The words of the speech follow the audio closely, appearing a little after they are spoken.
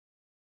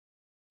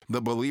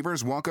The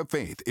Believer's Walk of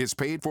Faith is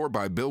paid for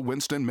by Bill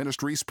Winston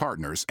Ministries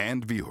partners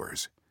and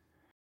viewers.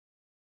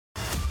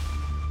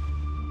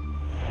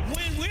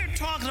 When we're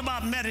talking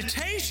about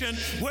meditation,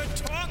 we're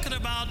talking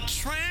about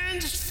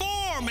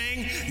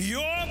transforming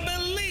your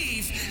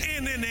belief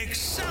in an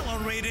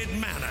accelerated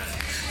manner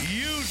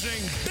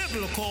using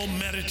biblical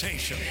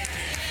meditation.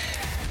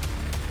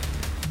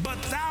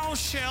 But thou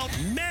shalt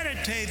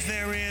meditate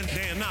therein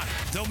day and night.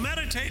 So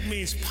meditate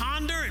means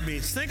ponder, it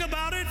means think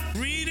about it,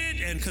 read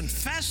it, and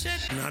confess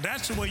it. Now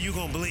that's the way you're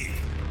going to believe.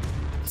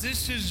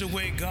 This is the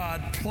way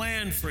God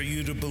planned for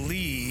you to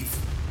believe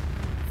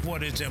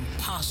what is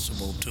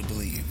impossible to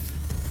believe.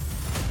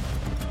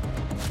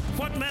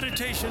 What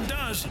meditation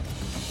does,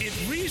 it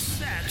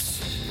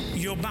resets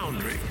your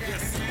boundary.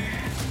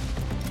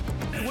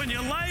 When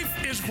your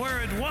life is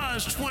where it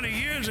was 20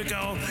 years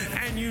ago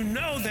and you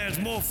know there's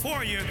more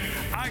for you,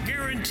 I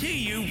guarantee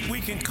you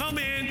we can come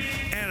in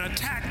and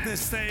attack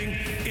this thing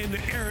in the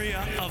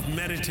area of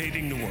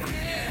meditating the Word.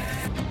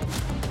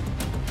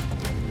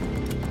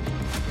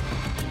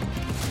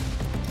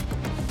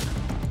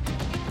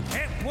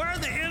 And where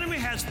the enemy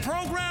has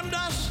programmed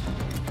us,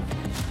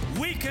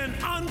 we can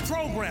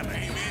unprogram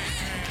it.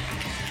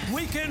 Amen.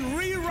 We can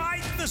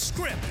rewrite the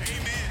script.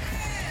 Amen.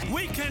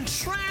 We can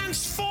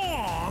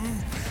transform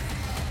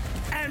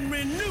and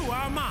renew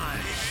our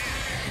minds.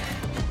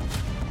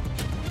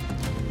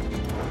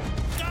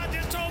 God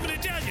just told me to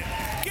tell you,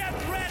 get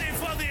ready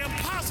for the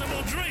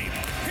impossible dream.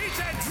 He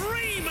said,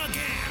 dream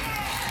again,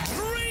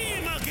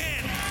 dream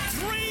again,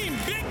 dream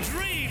big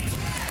dreams.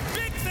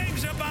 Big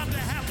things are about to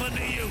happen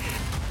to you.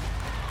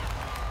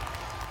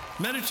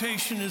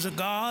 Meditation is a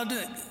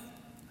God-given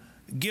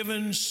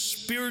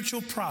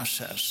spiritual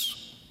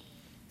process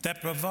that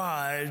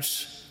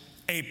provides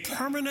a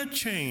permanent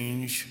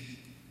change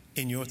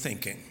in your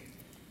thinking.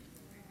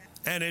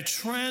 And it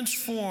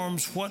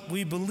transforms what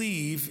we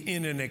believe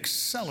in an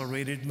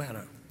accelerated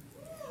manner.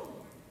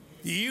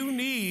 You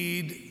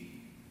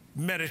need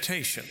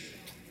meditation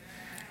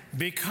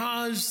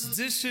because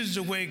this is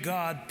the way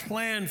God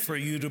planned for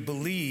you to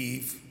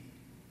believe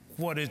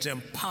what is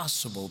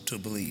impossible to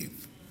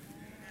believe.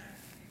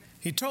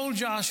 He told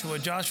Joshua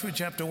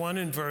chapter 1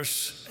 and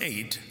verse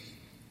 8,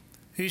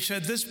 he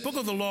said, this book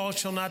of the law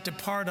shall not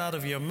depart out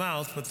of your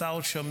mouth, but thou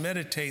shalt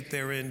meditate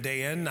therein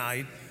day and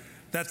night,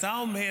 that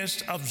thou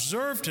mayest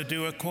observe to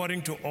do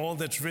according to all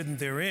that's written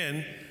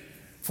therein.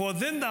 For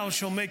then thou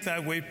shalt make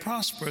thy way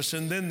prosperous,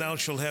 and then thou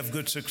shalt have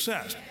good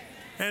success.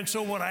 And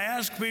so what I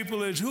ask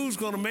people is, who's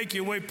going to make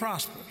your way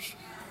prosperous?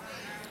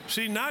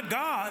 See, not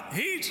God.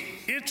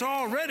 It's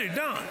already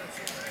done.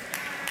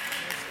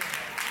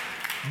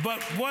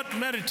 But what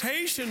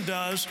meditation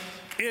does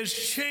is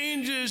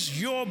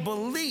changes your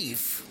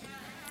belief,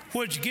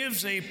 which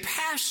gives a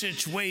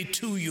passageway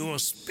to your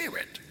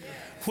spirit,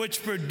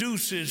 which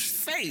produces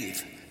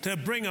faith to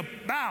bring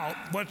about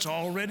what's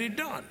already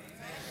done.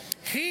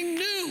 He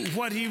knew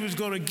what he was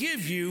going to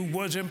give you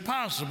was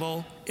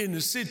impossible in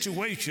the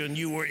situation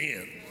you were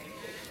in.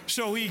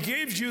 So he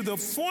gives you the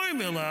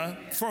formula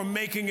for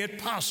making it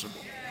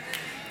possible,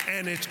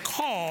 and it's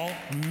called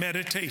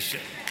meditation.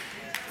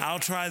 I'll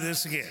try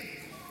this again.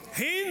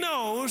 He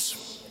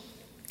knows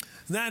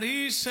that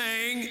he's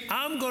saying,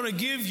 I'm going to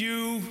give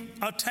you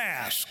a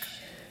task.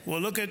 Well,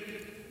 look at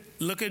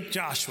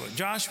Joshua.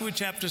 Joshua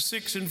chapter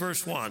 6 and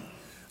verse 1.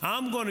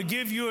 I'm going to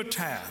give you a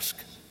task.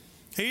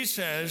 He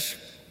says,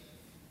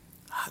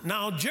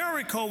 now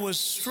Jericho was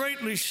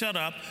straitly shut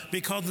up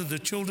because of the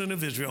children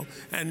of Israel,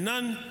 and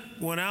none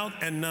went out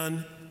and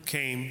none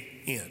came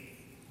in.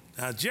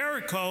 Now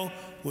Jericho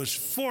was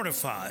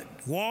fortified.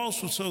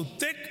 Walls were so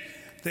thick,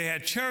 they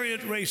had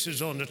chariot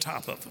races on the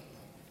top of them.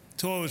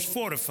 So it was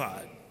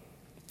fortified.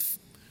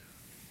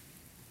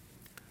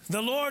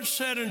 The Lord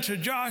said unto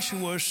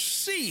Joshua,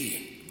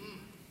 see,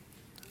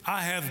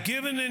 I have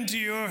given into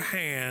your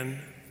hand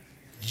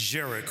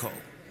Jericho,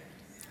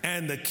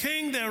 and the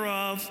king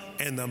thereof,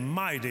 and the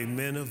mighty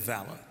men of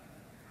valor.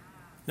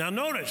 Now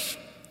notice,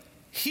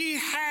 he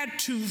had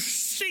to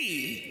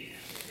see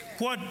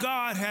what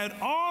God had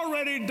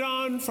already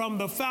done from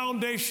the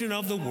foundation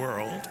of the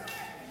world,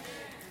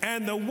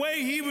 and the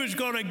way he was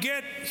going to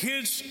get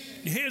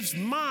his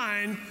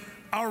mind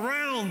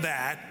around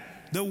that,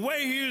 the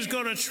way he was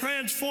going to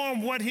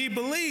transform what he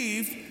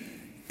believed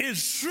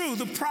is through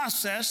the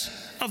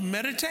process of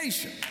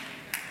meditation.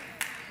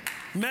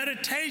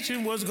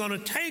 Meditation was going to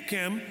take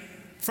him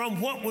from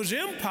what was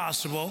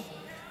impossible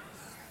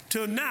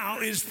to now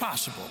is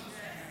possible.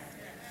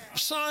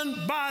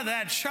 Son, buy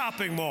that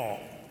shopping mall.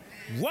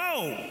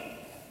 Whoa,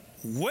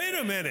 wait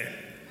a minute.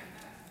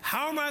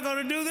 How am I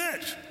going to do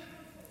this?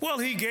 Well,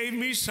 he gave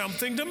me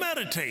something to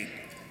meditate.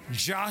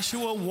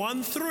 Joshua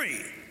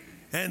 1:3.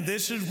 And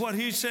this is what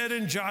he said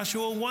in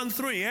Joshua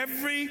 1:3.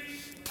 Every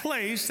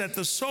place that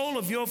the sole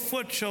of your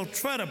foot shall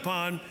tread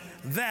upon,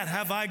 that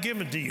have I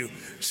given to you.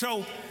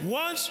 So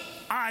once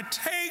I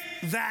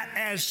take that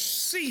as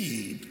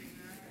seed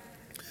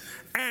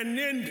and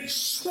then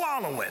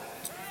swallow it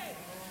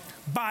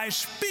by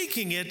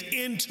speaking it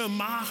into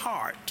my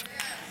heart,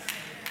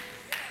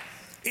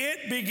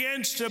 it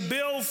begins to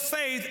build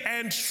faith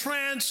and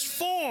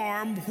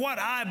transform what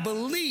I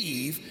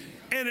believe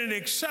in an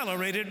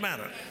accelerated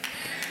manner.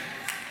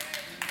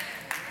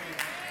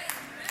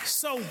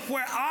 So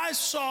where I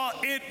saw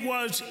it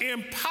was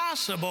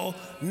impossible,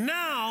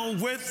 now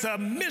with the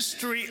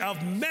mystery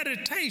of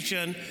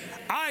meditation,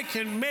 I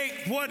can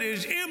make what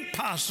is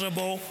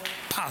impossible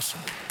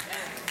possible.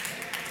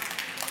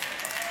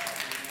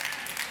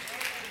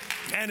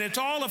 And it's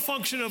all a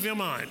function of your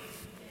mind.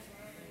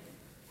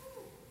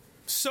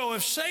 So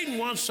if Satan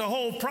wants to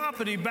hold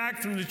property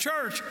back from the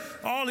church,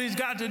 all he's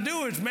got to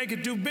do is make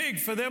it too big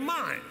for their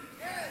mind.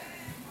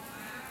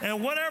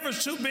 And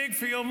whatever's too big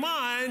for your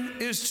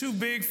mind is too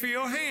big for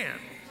your hand.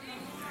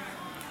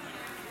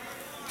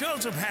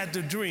 Joseph had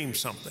to dream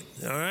something,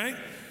 all right?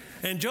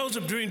 And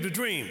Joseph dreamed a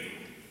dream,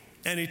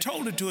 and he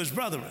told it to his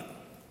brethren.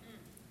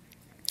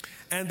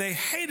 And they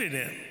hated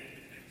him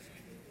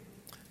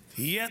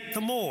yet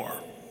the more.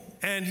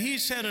 And he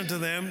said unto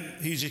them,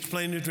 he's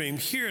explained the dream,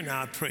 hear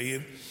now, I pray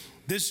you,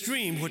 this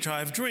dream which I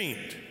have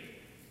dreamed.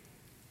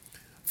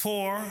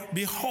 For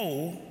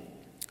behold,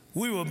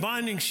 we were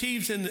binding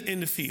sheaves in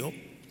the field,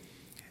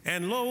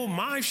 and lo,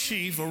 my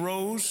sheaf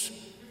arose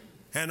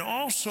and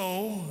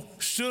also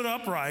stood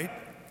upright,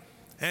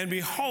 and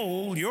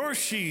behold, your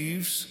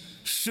sheaves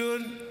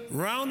stood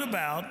round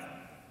about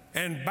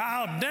and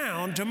bowed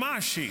down to my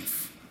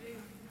sheaf.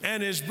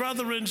 And his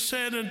brethren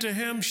said unto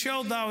him,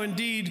 shalt thou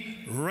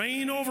indeed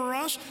reign over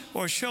us,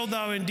 or shalt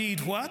thou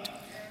indeed what?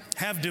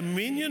 Have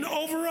dominion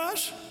over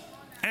us?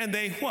 And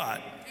they what?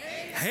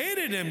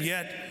 Hated him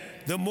yet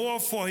the more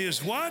for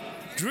his what?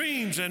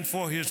 Dreams and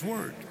for his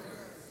word.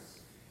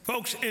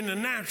 Folks, in the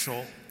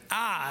natural,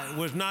 I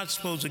was not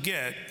supposed to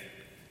get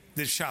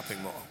this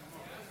shopping mall,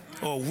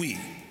 or we,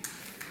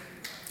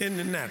 in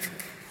the natural.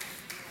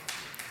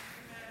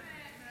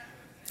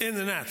 In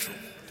the natural.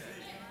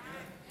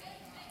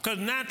 Because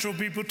natural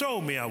people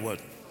told me I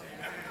wasn't.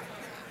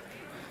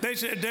 They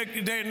said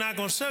they're not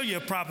going to sell you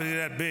a property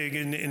that big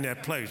in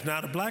that place.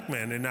 Not a black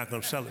man, they're not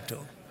going to sell it to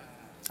him.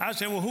 I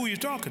said, well, who are you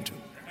talking to?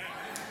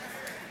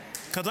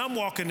 Because I'm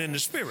walking in the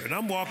spirit.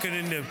 I'm walking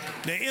in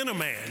the inner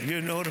man, you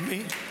know what I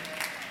mean?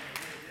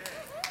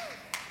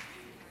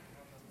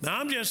 Now,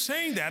 I'm just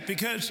saying that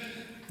because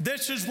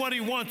this is what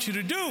he wants you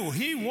to do.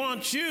 He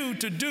wants you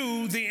to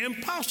do the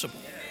impossible.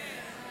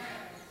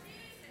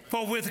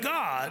 For with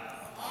God,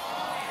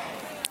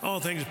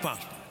 all things are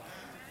possible.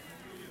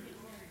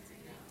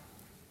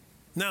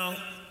 Now,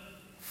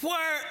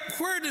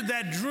 where did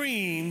that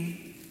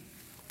dream,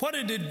 what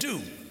did it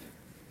do?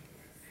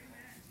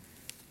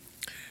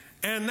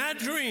 And that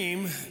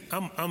dream,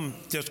 I'm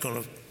just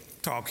going to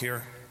talk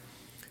here.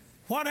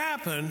 What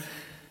happened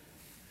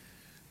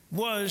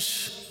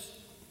was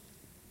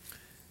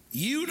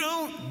you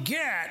don't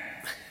get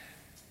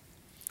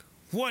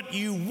what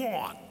you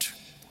want.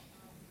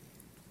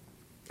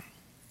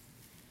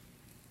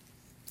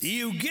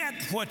 You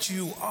get what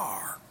you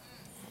are.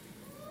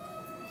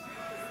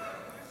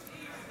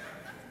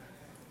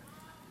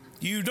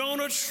 You don't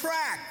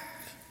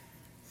attract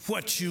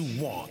what you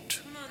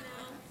want.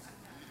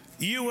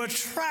 You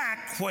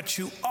attract what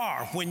you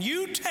are. When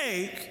you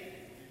take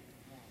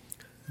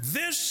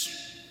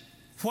this,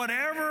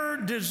 whatever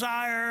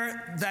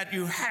desire that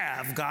you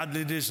have,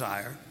 godly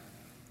desire,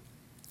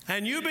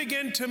 and you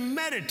begin to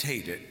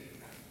meditate it,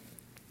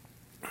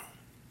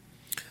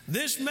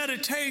 this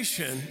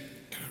meditation,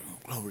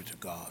 glory to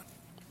God,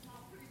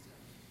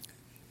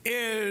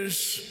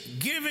 is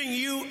giving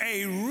you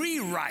a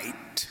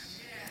rewrite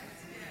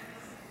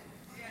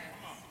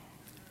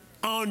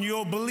on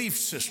your belief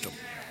system.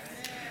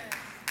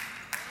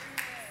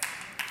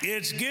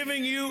 It's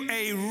giving you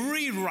a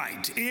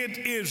rewrite. It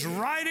is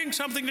writing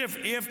something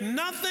different. If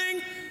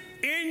nothing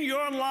in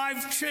your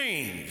life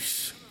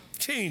changes,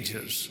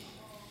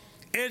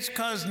 it's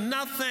because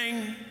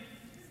nothing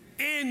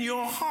in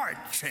your heart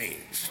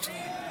changed.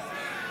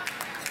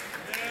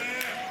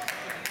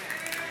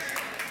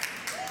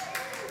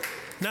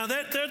 Now,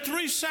 there are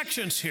three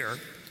sections here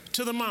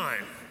to the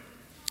mind.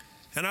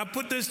 And I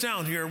put this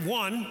down here.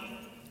 One,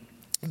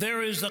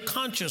 there is the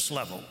conscious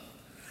level.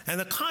 And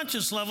the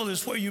conscious level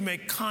is where you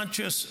make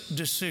conscious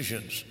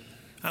decisions.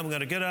 I'm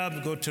going to get up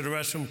and go to the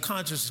restroom,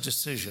 conscious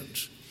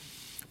decisions.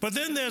 But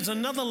then there's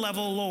another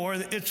level lower.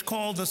 It's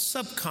called the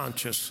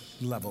subconscious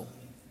level.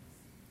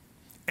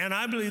 And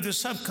I believe the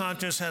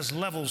subconscious has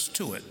levels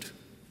to it.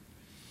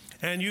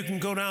 And you can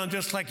go down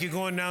just like you're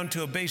going down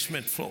to a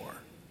basement floor.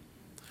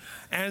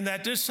 And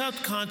that this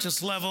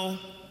subconscious level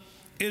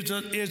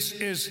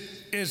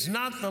is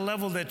not the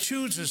level that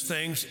chooses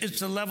things, it's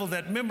the level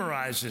that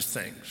memorizes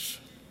things.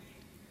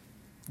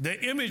 The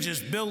image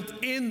is built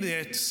in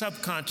the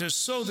subconscious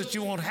so that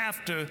you won't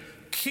have to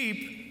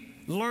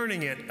keep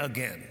learning it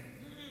again.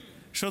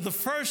 So the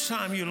first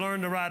time you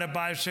learn to ride a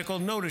bicycle,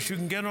 notice you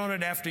can get on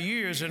it after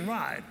years and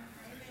ride.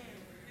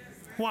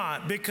 Why?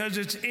 Because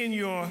it's in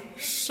your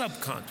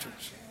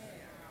subconscious.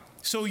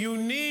 So you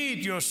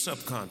need your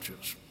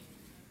subconscious.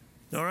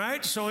 All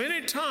right? So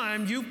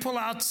anytime you pull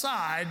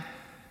outside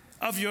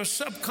of your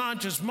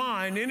subconscious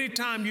mind,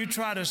 anytime you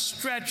try to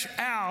stretch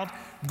out,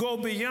 go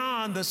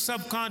beyond the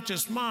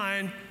subconscious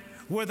mind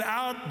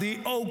without the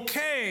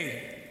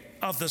okay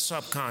of the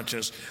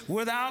subconscious,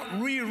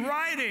 without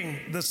rewriting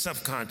the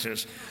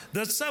subconscious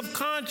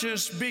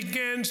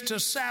begins to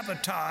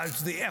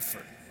sabotage the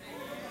effort.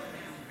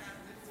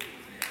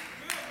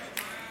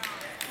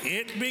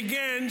 It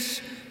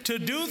begins to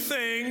do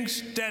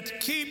things that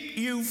keep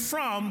you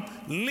from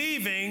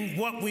leaving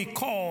what we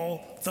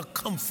call the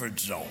comfort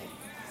zone.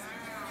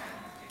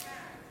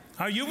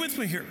 Are you with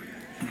me here?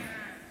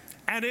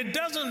 And it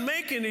doesn't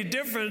make any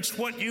difference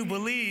what you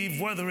believe,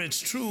 whether it's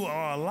true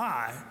or a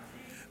lie.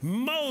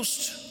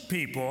 Most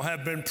people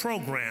have been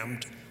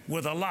programmed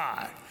with a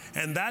lie,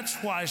 and that's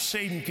why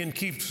Satan can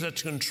keep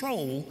such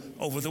control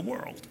over the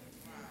world.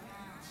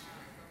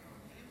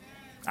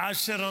 I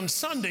said on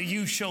Sunday,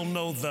 you shall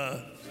know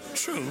the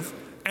truth,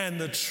 and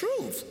the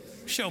truth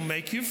shall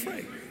make you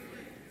free.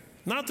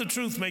 Not the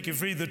truth make you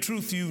free, the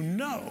truth you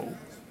know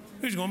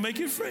is going to make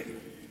you free.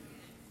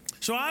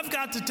 So I've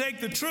got to take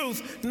the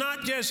truth,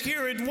 not just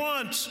hear it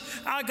once.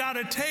 I got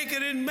to take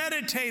it and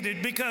meditate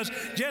it, because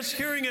just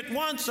hearing it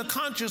once, the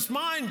conscious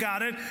mind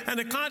got it, and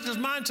the conscious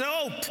mind said,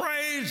 oh,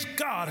 praise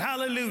God,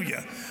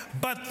 hallelujah.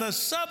 But the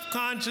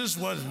subconscious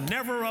was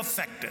never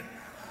affected.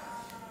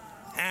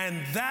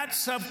 And that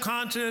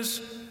subconscious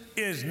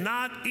is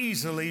not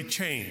easily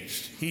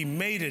changed. He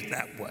made it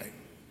that way.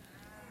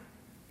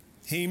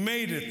 He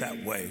made it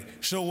that way.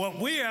 So what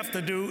we have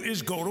to do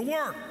is go to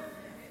work.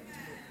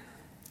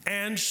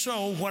 And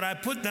so what I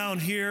put down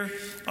here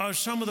are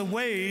some of the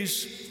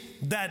ways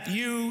that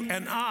you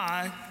and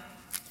I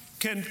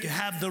can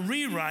have the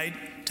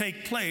rewrite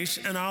take place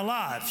in our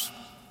lives.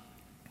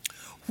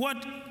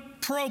 What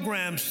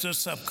programs the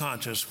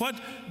subconscious? What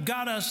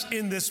got us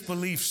in this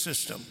belief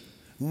system?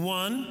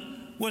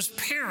 One was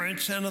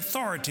parents and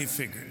authority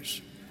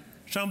figures.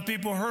 Some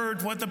people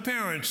heard what the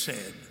parents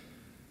said.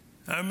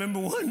 I remember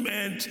one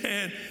man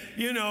said,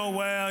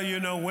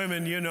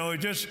 women,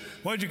 just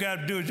what you got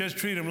to do is just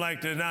treat them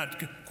like they're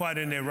not quite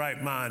in their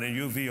right mind, and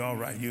you'll be all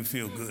right. You'll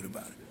feel good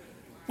about it.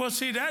 Well,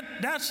 see,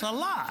 that's a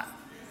lie.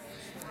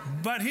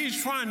 But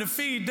he's trying to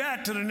feed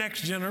that to the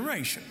next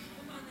generation.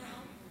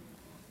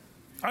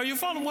 Are you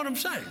following what I'm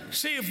saying?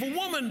 See, if a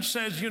woman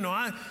says,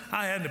 I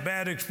had a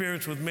bad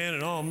experience with men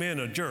and all men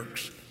are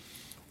jerks,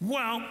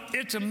 well,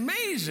 it's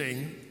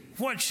amazing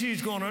what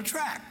she's going to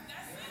attract.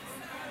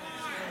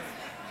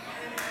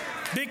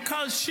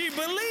 Because she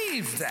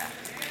believes that.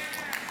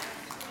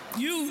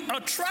 You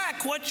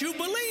attract what you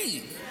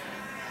believe.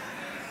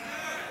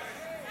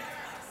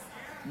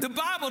 The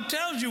Bible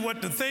tells you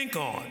what to think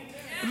on.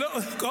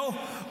 Go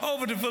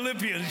over to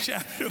Philippians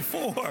chapter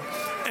 4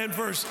 and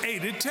verse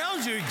 8. It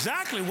tells you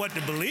exactly what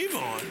to believe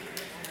on.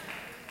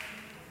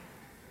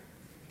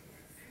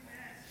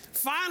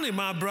 Finally,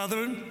 my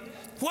brethren,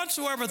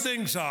 whatsoever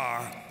things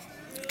are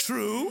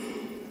true.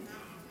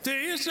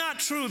 It's not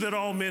true that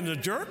all men are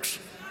jerks.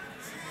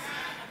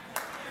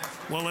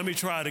 Well, let me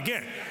try it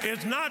again.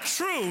 It's not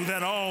true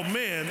that all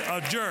men are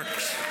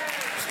jerks.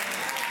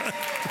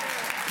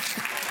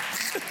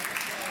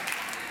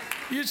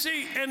 You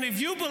see, and if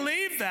you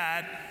believe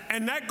that,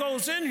 and that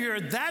goes in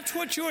here, that's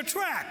what you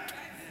attract.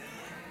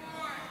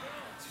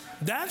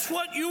 That's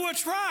what you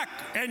attract.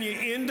 And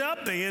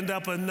they end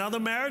up another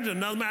marriage,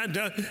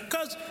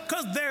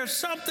 because there's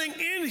something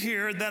in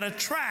here that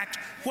attracts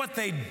what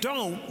they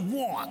don't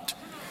want.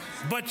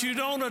 But you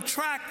don't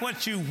attract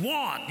what you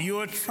want. You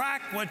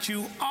attract what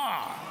you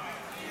are.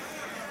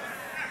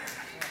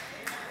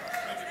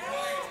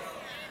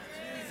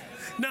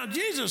 Now,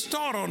 Jesus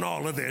taught on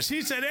all of this.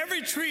 He said,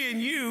 every tree in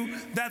you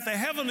that the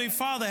Heavenly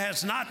Father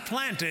has not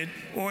planted,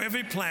 or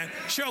every plant,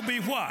 shall be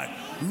what?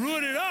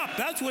 Rooted up.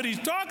 That's what he's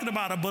talking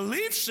about, a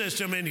belief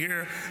system in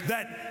here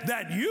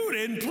that you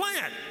didn't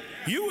plant.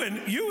 You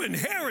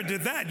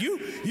inherited that.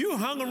 You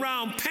hung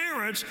around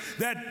parents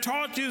that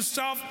taught you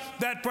stuff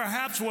that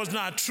perhaps was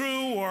not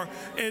true, well,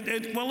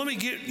 let me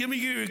give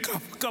you a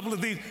couple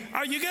of these.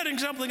 Are you getting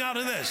something out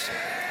of this?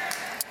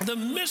 The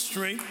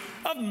mystery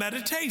of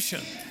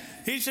meditation.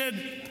 He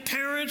said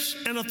parents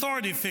and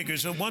authority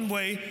figures are one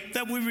way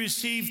that we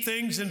receive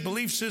things and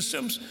belief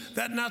systems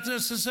that not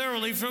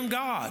necessarily from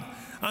God.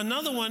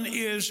 Another one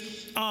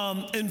is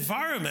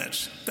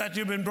environments that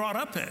you've been brought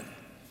up in.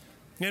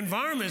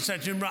 Environments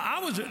that you I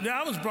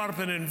was brought up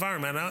in an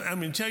environment. I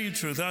mean, tell you the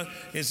truth,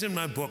 it's in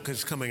my book.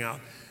 It's coming out.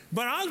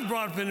 But I was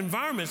brought up in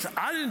environments.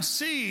 I didn't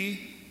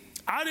see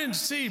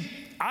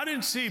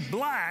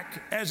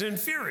black as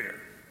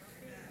inferior.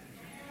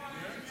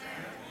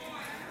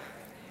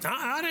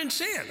 I didn't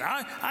see it.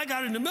 I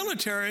got in the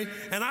military,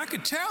 and I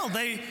could tell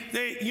they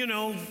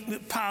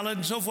pilot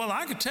and so forth.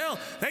 I could tell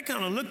they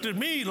kind of looked at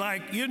me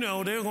like, they were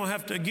going to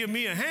have to give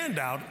me a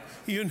handout,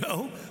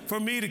 for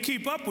me to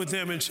keep up with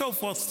them and so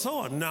forth and so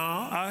on. No,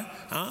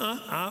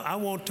 I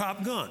want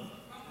Top Gun.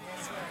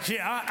 See,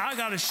 I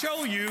got to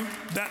show you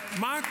that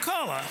my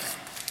color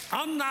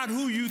I'm not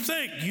who you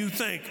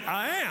think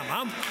I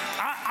am.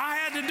 I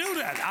had to do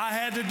that. I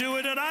had to do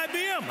it at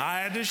IBM. I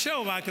had to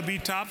show them I could be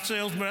top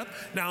salesman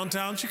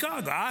downtown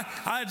Chicago. I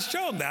had to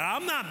show them that.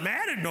 I'm not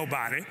mad at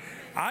nobody.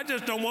 I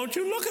just don't want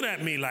you looking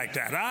at me like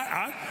that.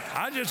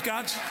 I just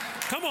got,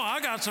 come on, I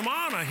got some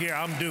honor here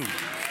I'm due.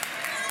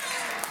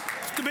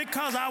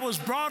 Because I was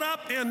brought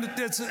up in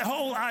this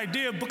whole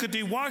idea of Booker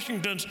T.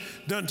 Washington's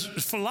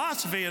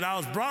philosophy, and I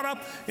was brought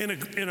up in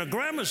a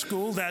grammar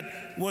school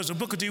that was a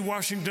Booker T.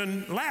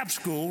 Washington lab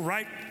school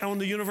right on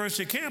the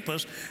university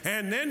campus,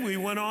 and then we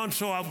went on,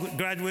 so I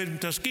graduated in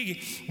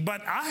Tuskegee.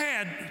 But I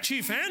had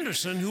Chief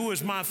Anderson, who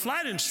was my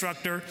flight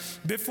instructor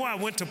before I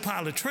went to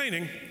pilot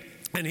training,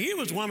 and he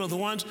was one of the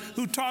ones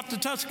who taught the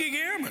Tuskegee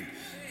Airmen.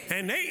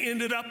 And they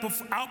ended up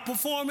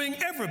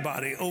outperforming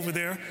everybody over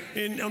there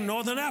in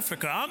Northern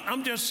Africa.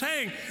 I'm just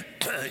saying,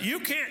 you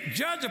can't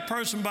judge a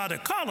person by the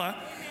color.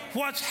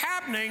 What's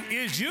happening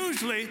is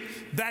usually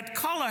that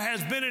color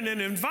has been in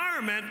an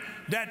environment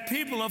that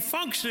people are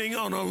functioning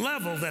on a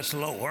level that's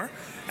lower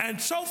and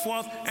so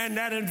forth, and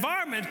that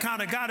environment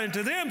kind of got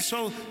into them,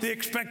 so the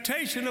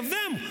expectation of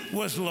them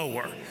was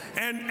lower.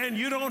 And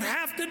you don't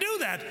have to do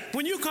that.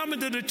 When you come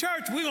into the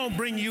church, we're going to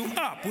bring you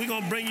up. We're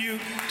going to bring you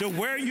to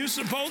where you're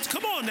supposed to.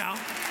 Come on now.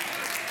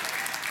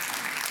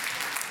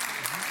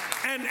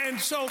 And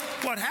so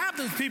what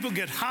happens, people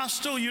get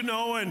hostile, you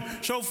know, and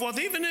so forth.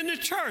 Even in the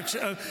church,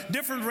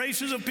 different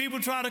races of people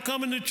try to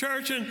come into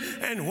church,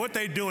 and what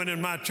they doing in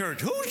my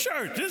church? Whose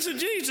church? This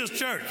is Jesus'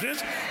 church. This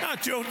is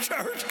not your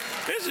church.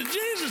 This is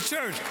Jesus'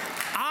 church.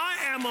 I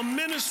am a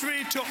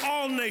ministry to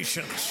all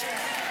nations.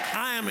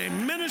 I am a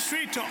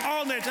ministry to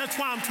all nations. That's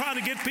why I'm trying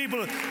to get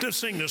people to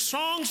sing the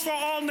songs for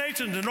all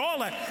nations and all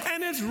that.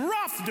 And it's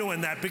rough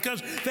doing that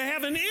because they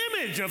have an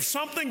image of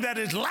something that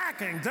is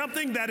lacking,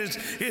 something that is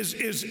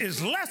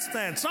less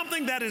than,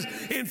 something that is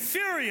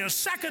inferior,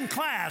 second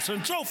class,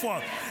 and so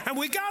forth. And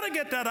we got to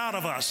get that out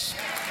of us.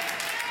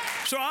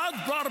 So I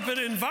was brought up in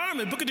an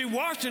environment. Booker T.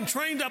 Washington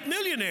trained up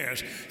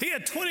millionaires. He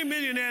had 20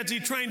 millionaires he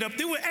trained up.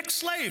 They were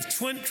ex-slaves,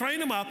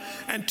 trained them up,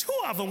 and 2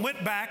 of them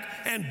went back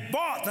and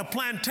bought the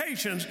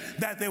plantations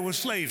that they were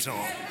slaves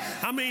on.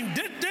 I mean,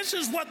 this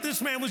is what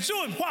this man was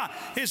doing. Why?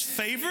 His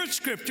favorite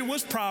scripture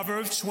was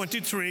Proverbs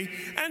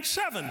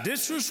 23:7.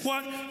 This was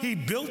what he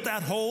built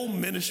that whole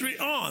ministry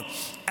on.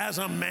 As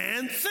a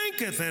man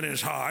thinketh in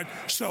his heart,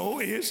 so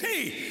is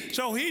he.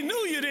 So he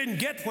knew you didn't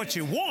get what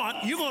you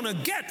want. You're going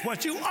to get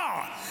what you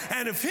are.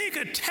 And if he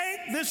could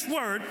take this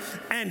word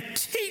and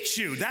teach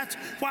you, that's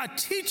why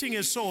teaching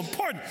is so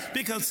important,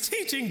 because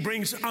teaching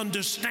brings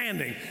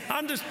understanding.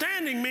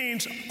 Understanding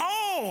means,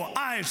 oh,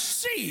 I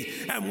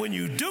see. And when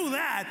you do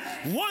that,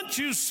 once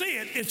you see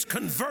it, it's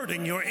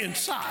converting your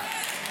inside.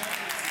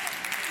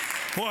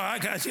 Boy,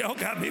 y'all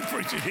got me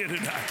preaching here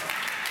tonight.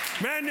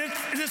 Man,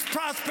 this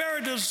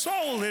prosperity of the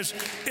soul this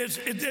is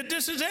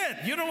it.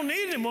 You don't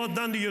need any more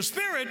done to your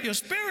spirit. Your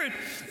spirit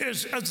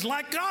is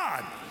like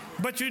God.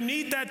 But you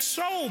need that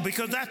soul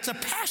because that's a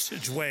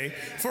passageway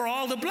for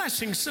all the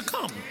blessings to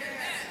come.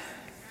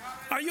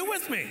 Are you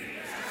with me?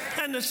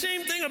 And the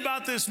same thing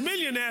about this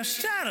millionaire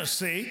status,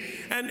 see?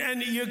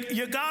 And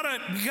you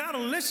gotta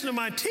listen to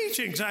my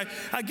teachings.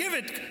 I give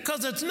it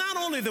because it's not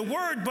only the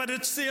word, but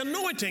it's the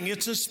anointing.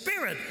 It's the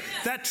spirit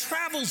that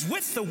travels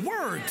with the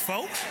word,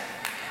 folks.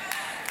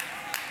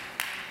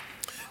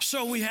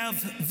 So we have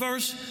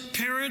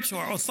parents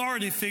or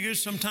authority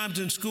figures sometimes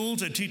in schools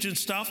that are teaching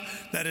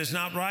stuff that is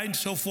not right and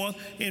so forth.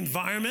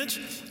 Environments,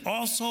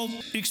 also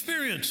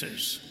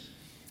experiences.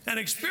 An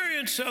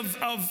experience of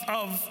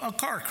a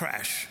car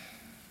crash.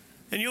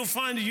 And you'll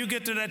find that you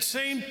get to that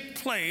same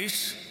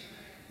place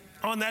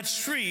on that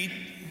street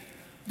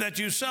that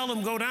you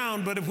seldom go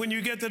down, but when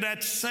you get to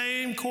that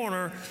same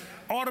corner,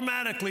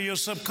 automatically your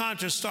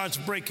subconscious starts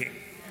braking,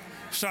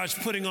 starts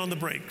putting on the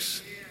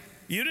brakes.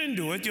 You didn't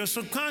do it, your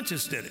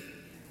subconscious did it.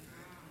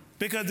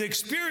 Because the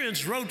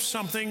experience wrote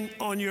something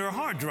on your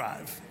hard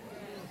drive.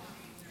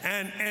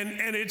 And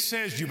it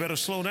says, you better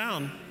slow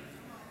down.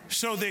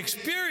 So the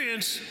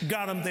experience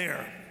got them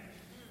there.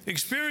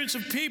 Experience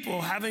of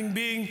people having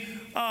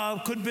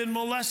could have been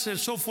molested,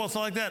 so forth,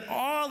 like that.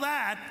 All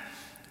that,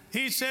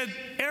 he said,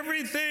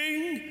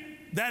 everything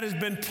that has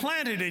been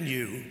planted in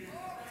you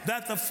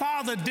that the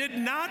Father did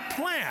not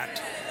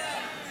plant,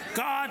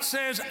 God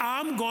says,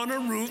 I'm going to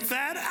root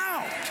that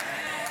out.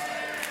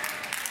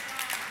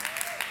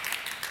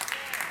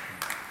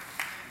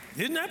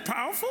 Isn't that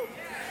powerful?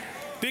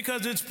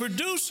 Because it's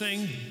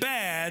producing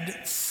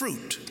bad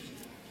fruit.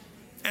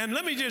 And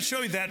let me just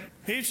show you that.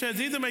 He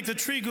says, either make the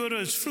tree good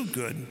or its fruit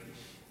good,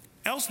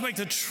 else make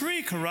the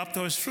tree corrupt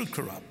or its fruit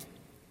corrupt.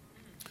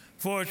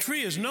 For a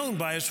tree is known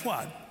by its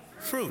what?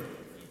 Fruit.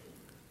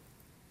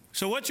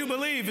 So what you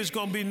believe is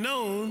going to be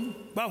known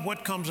by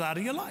what comes out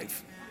of your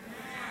life.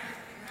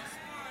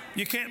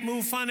 You can't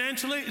move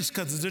financially, it's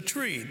because of the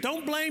tree.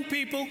 Don't blame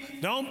people.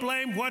 Don't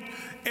blame what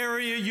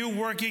area you're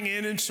working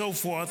in and so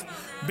forth,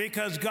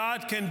 because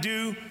God can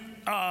do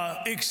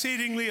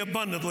exceedingly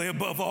abundantly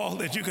above all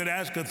that you could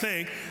ask or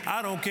think.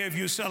 I don't care if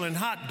you're selling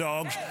hot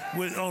dogs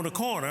on the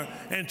corner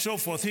and so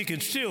forth. He can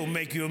still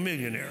make you a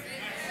millionaire.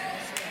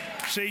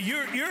 See,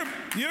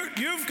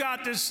 you've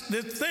got this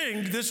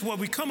thing. This is where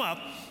we come up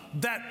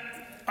that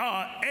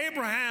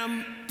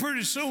Abraham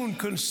pretty soon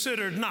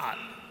considered not.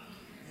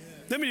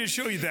 Let me just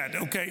show you that,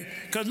 okay?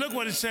 Because look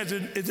what it says.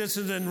 This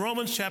is in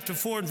Romans chapter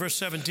 4 and verse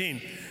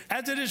 17.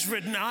 As it is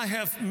written, I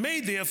have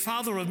made thee a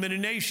father of many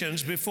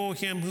nations before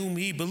him whom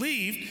he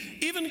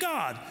believed, even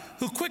God,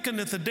 who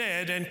quickeneth the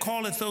dead and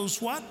calleth those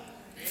what?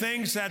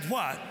 Things that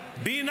what?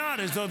 Be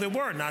not as though they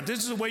were. Now, this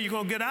is the way you're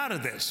going to get out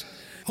of this.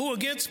 Who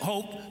against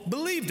hope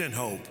believed in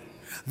hope,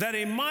 that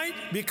he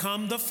might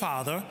become the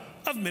father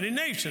of many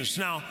nations.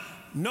 Now,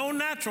 no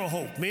natural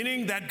hope,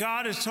 meaning that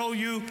God has told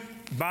you,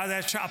 buy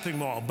that shopping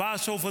mall, buy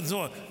so forth and so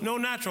on. No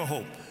natural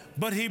hope.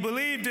 But he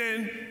believed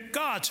in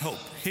God's hope.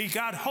 He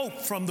got hope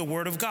from the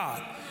word of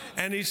God.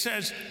 And he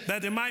says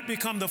that he might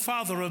become the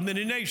father of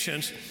many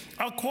nations,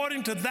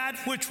 according to that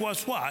which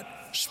was what?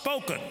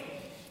 Spoken.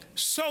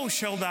 So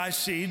shall thy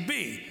seed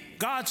be.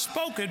 God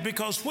spoke it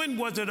because when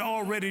was it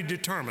already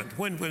determined?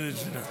 When was it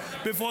determined?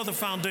 Before the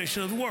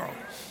foundation of the world.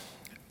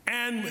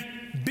 And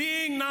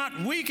being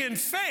not weak in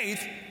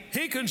faith,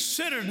 he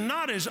considered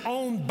not his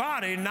own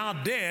body now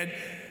dead,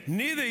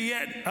 neither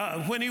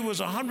yet when he was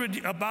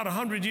about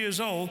 100 years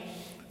old,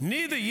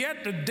 neither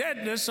yet the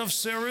deadness of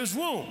Sarah's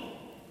womb.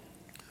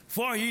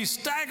 For he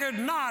staggered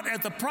not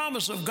at the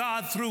promise of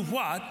God through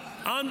what?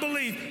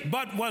 Unbelief,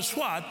 but was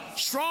what?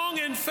 Strong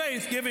in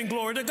faith, giving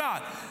glory to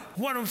God.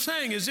 What I'm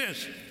saying is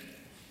this,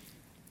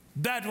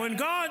 that when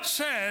God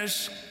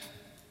says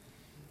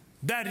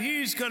that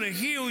he's going to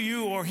heal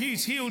you, or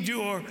he's healed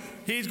you, or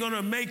he's going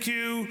to make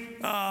you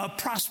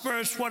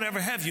prosperous,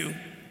 whatever have you,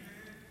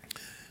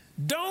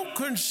 don't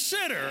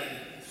consider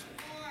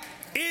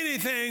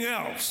anything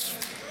else.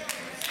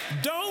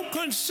 Don't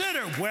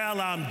consider,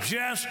 well, I'm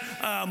just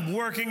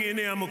working in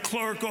there, I'm a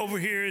clerk over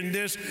here in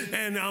this,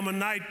 and I'm a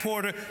night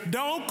porter.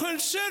 Don't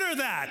consider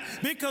that,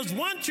 because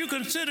once you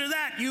consider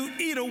that, you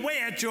eat away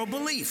at your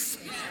belief.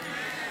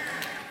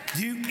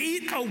 You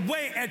eat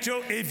away at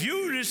your, if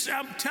you just,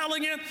 I'm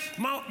telling you,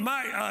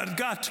 my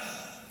God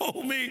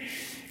told me,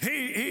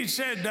 he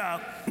said,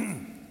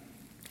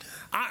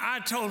 I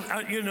told,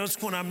 you know, it's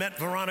when I met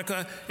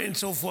Veronica and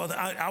so forth.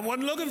 I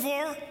wasn't looking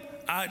for her.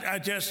 I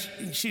just,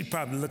 she's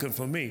probably looking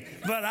for me,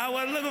 but I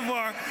wasn't looking for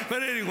her.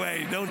 But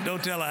anyway,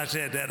 don't tell her I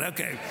said that.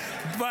 Okay.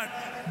 But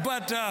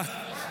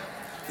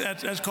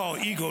that's called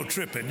ego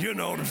tripping. You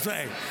know what I'm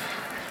saying?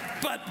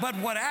 But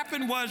what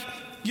happened was,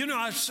 you know,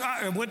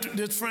 I went to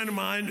this friend of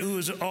mine who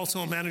is also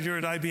a manager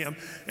at IBM,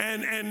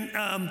 and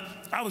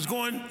I was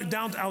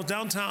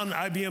downtown,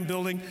 IBM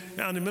building,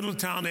 down in the middle of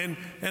town, and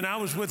I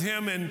was with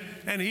him,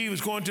 and he was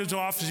going to his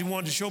office. He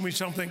wanted to show me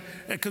something,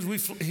 because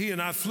he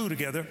and I flew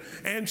together,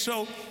 and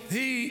so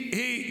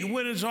he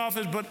went in his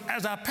office, but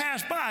as I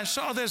passed by, I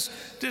saw this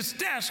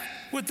desk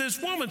with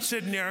this woman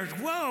sitting there.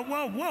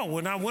 Whoa,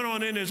 and I went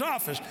on in his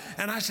office,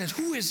 and I said,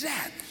 who is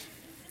that?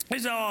 He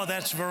said, oh,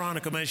 that's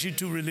Veronica, man. She's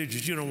too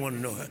religious. You don't want to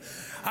know her.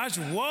 I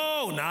said,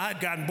 whoa. Now, I'd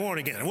gotten born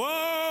again.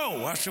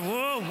 Whoa. I said,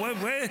 whoa,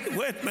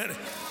 wait a minute.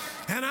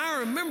 And I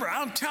remember,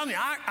 I'm telling you,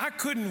 I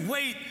couldn't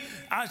wait.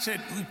 I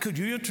said, could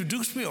you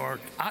introduce me, or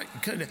I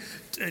could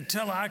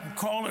tell her I could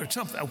call her or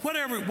something.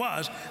 Whatever it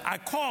was, I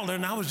called her,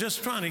 and I was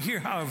just trying to hear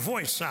how her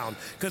voice sounded,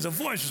 because her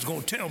voice is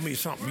going to tell me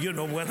something, you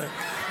know, whether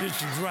this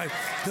is right.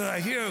 Because I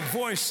hear her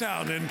voice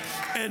sound,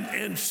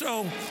 and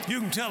so you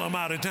can tell I'm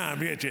out of time,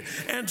 can't you?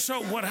 And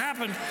so what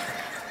happened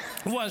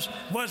was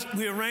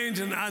we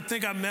arranged, and I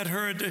think I met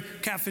her at the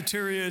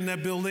cafeteria in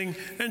that building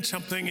and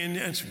something,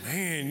 and said,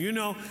 man, you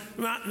know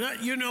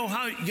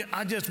how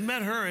I just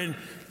met her, and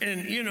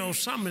you know,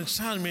 something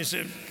inside of me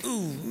said,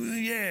 ooh,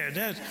 yeah,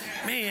 that's,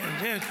 man,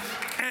 that's,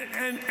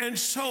 and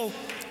so,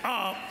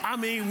 I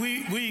mean,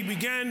 we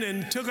began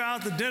and took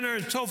out the dinner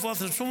and so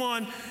forth and so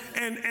on,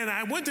 and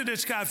I went to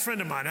this guy, friend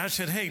of mine. I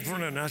said, hey,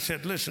 Vernon, I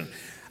said, listen,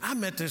 I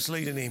met this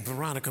lady named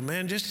Veronica,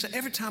 man. Just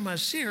every time I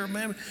see her,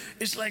 man,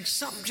 it's like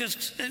something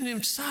just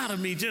inside of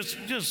me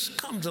just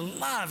comes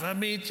alive. I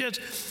mean, just,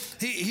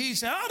 he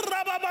said, I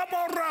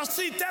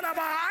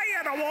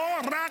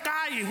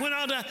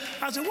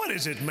said, what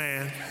is it,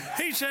 man?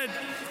 He said,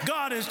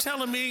 God is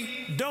telling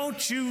me,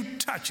 don't you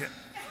touch it.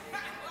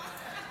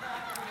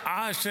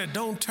 I said,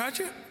 don't touch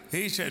it?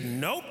 He said,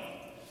 nope.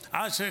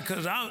 I said,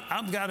 because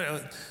I've got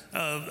a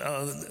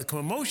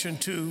promotion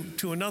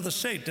to another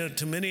state,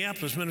 to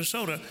Minneapolis,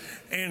 Minnesota,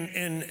 and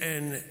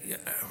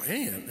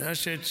man, I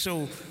said,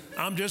 so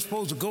I'm just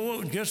supposed to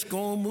go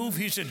and move?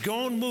 He said,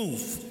 go and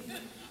move.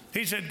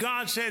 He said,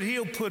 God said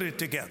he'll put it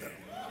together.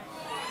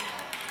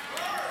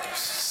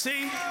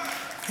 See,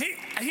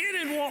 he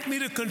didn't want me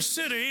to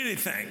consider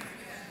anything.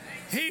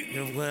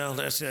 Well,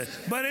 that's it.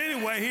 But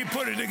anyway, he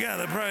put it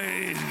together.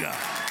 Praise God.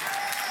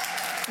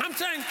 I'm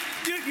saying,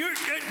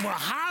 well,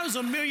 how's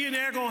a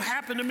millionaire going to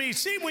happen to me?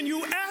 See, when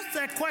you ask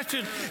that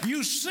question,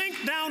 you sink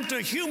down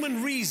to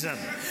human reason.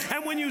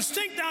 And when you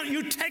sink down,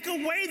 you take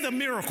away the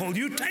miracle.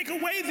 You take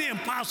away the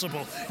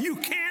impossible. You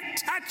can't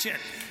touch it.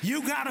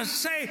 You got to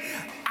say,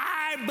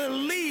 I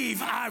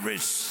believe I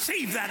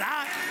receive that.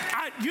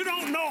 You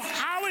don't know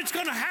how it's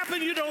going to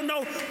happen. You don't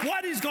know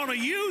what he's going to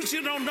use.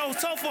 You don't know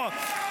so forth.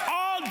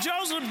 All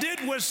Joseph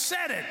did was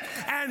said it,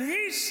 and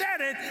he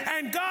said it,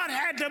 and God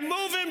had to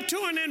move him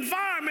to an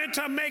environment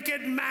to make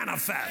it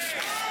manifest.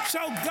 So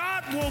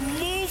God will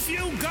move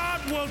you,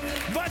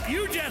 but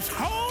you just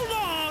hold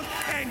on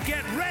and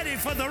get ready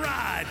for the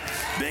ride,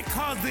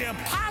 because the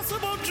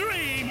impossible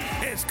dream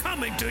is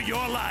coming to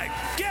your life.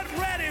 Get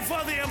ready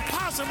for the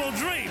impossible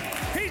dream.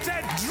 He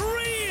said,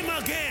 dream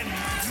again.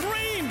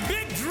 Dream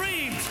big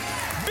dreams.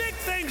 Big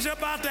things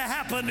about to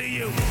happen to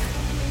you.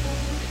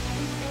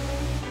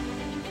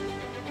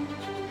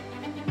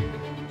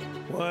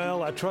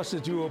 Well, I trust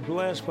that you were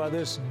blessed by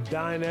this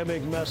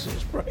dynamic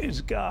message.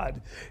 Praise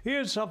God.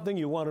 Here's something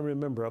you want to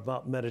remember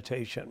about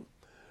meditation.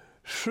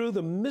 Through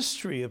the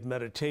mystery of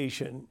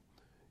meditation,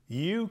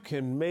 you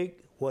can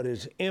make what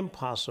is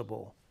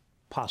impossible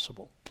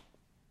possible.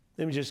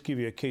 Let me just give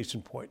you a case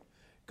in point.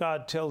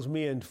 God tells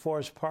me in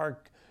Forest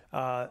Park,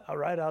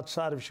 right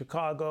outside of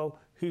Chicago,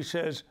 he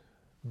says,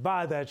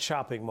 buy that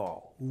shopping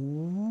mall.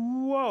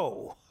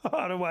 Whoa,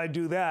 how do I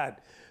do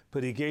that?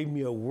 But he gave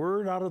me a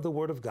word out of the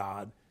Word of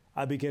God.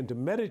 I began to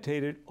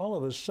meditate it. All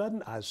of a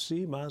sudden, I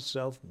see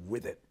myself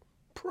with it.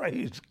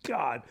 Praise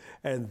God.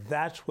 And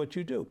that's what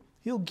you do.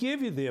 He'll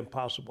give you the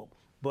impossible,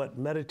 but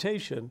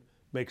meditation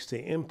makes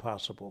the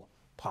impossible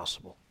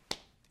possible.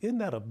 Isn't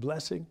that a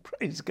blessing?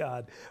 Praise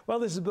God. Well,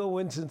 this is Bill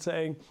Winston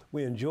saying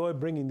we enjoy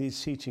bringing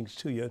these teachings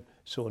to you.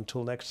 So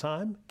until next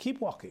time, keep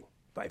walking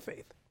by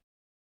faith.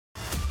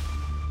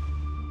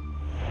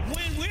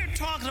 When we're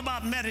talking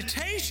about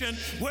meditation,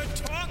 we're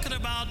talking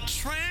about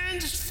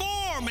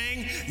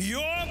transforming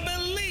your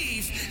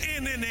belief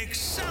in an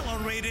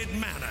accelerated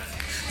manner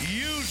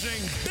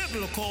using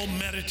biblical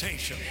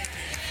meditation.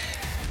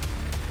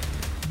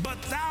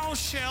 But thou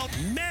shalt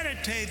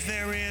meditate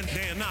therein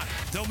day and night.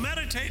 So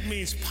meditate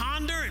means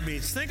ponder. It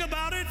means think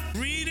about it,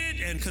 read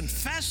it, and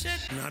confess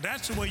it. Now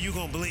that's the way you're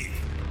going to believe.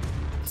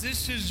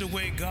 This is the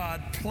way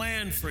God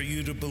planned for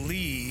you to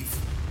believe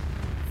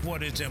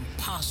what is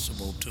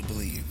impossible to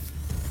believe.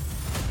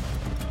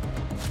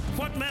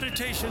 What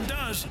meditation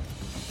does,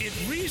 it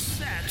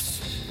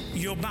resets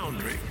your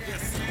boundary.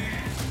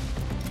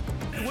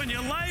 When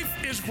your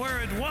life is where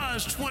it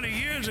was 20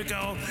 years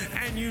ago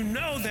and you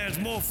know there's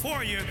more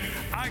for you,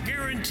 I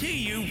guarantee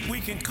you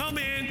we can come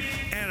in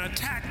and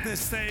attack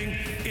this thing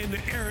in the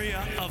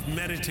area of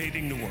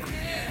meditating the Word.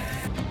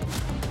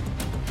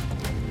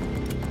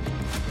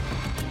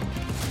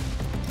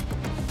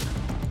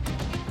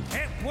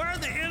 Where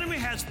the enemy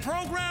has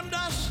programmed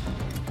us,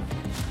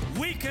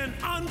 we can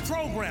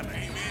unprogram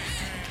it.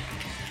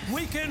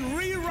 We can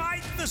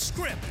rewrite the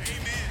script.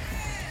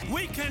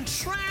 We can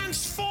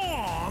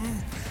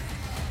transform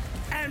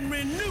and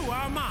renew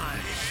our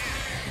minds.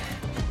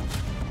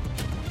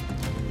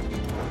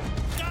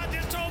 God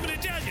just told me to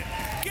tell you,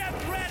 get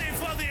ready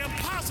for the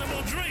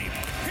impossible dream.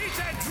 He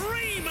said,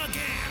 dream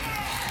again.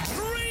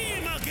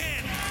 Dream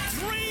again.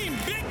 Dream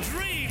big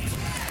dreams.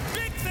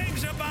 Big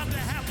things about to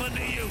happen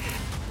to you.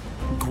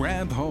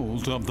 Grab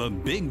hold of the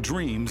big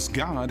dreams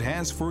God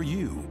has for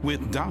you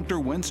with Dr.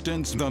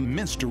 Winston's The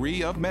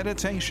Mystery of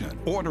Meditation.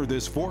 Order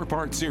this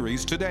 4-part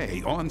series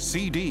today on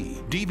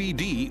CD,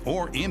 DVD,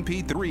 or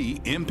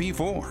MP3,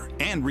 MP4,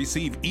 and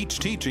receive each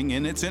teaching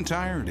in its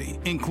entirety,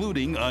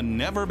 including a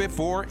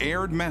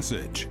never-before-aired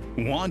message.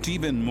 Want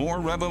even more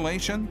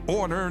revelation?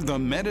 Order the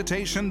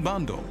Meditation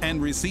Bundle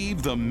and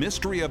receive the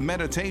Mystery of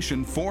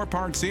Meditation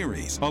 4-part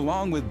series,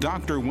 along with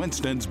Dr.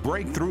 Winston's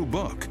breakthrough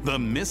book, The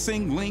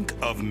Missing Link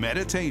of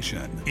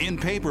Meditation, in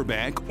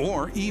paperback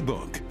or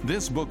ebook.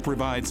 This book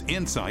provides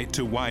insight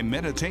to why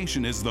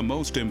meditation is the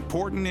most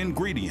important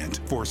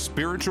ingredient for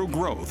spiritual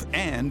growth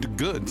and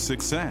good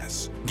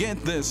success. Get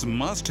this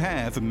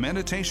must-have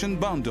meditation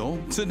bundle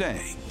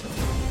today.